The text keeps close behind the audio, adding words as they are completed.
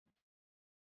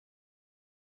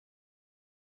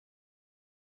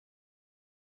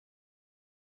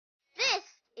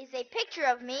is a picture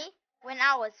of me when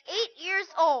I was 8 years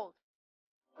old.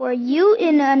 Were you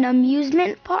in an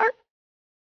amusement park?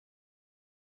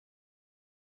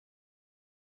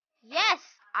 Yes,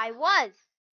 I was.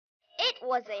 It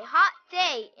was a hot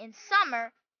day in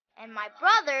summer, and my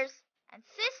brothers and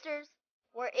sisters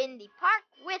were in the park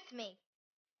with me.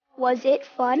 Was it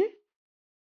fun?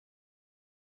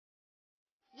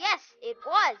 Yes, it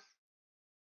was.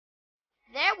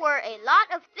 There were a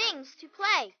lot of things to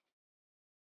play.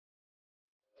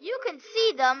 You can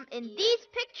see them in these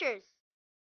pictures.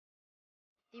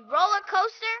 The roller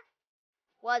coaster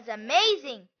was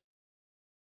amazing.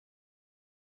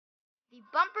 The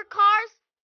bumper cars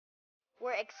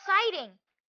were exciting.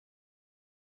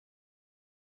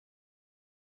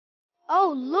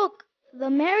 Oh, look, the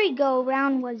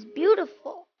merry-go-round was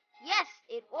beautiful. Yes,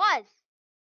 it was.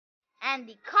 And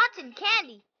the cotton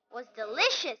candy was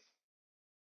delicious.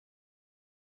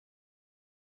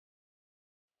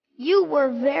 You were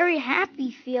very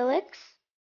happy, Felix.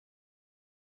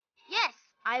 Yes,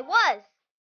 I was.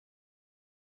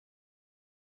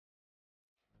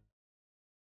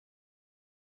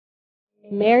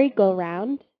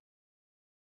 Merry-go-round,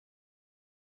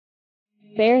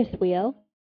 Ferris wheel,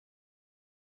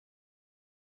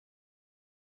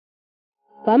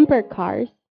 bumper cars,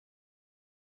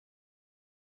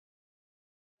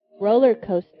 roller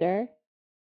coaster,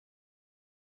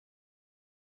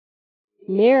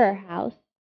 mirror house,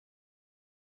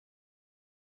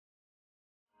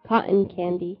 cotton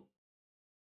candy.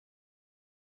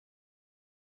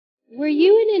 Were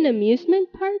you in an amusement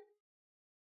park?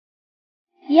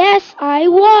 Yes, I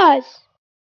was.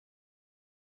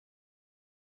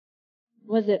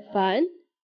 Was it fun?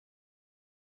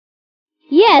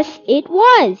 Yes, it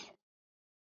was.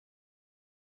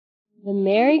 The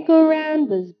merry-go-round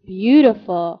was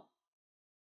beautiful.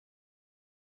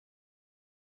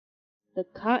 The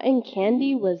cotton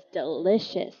candy was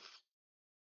delicious.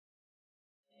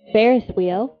 Ferris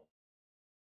wheel,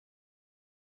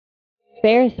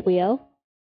 Ferris wheel,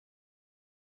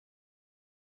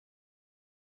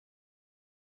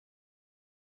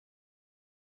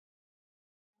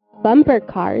 bumper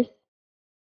cars,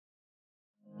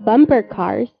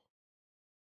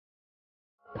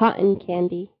 cotton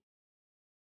candy,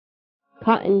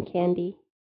 cotton candy.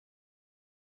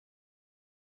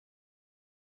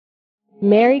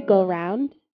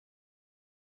 Merry-go-round,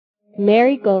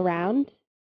 merry-go-round,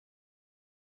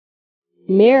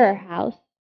 mirror house,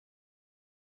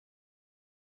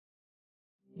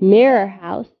 mirror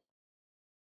house,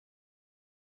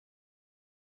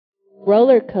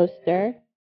 roller coaster,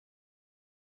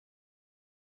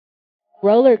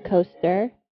 roller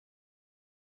coaster,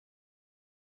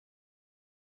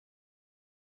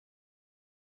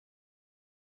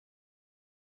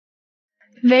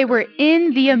 They were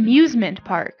in the amusement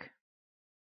park.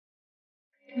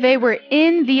 They were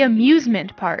in the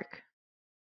amusement park.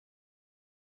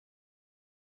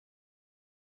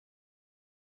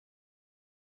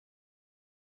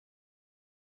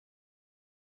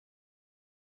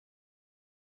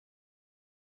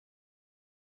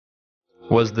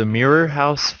 Was the mirror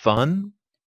house fun?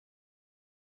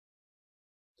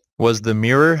 Was the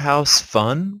mirror house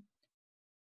fun?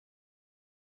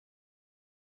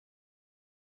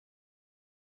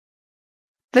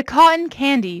 The cotton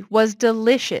candy was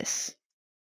delicious.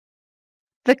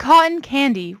 The cotton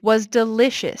candy was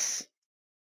delicious.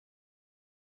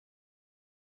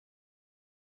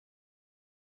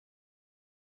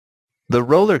 The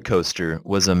roller coaster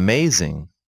was amazing.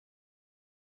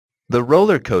 The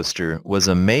roller coaster was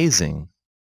amazing.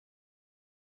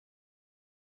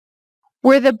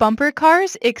 Were the bumper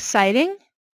cars exciting?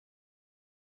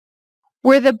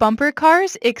 Were the bumper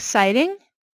cars exciting?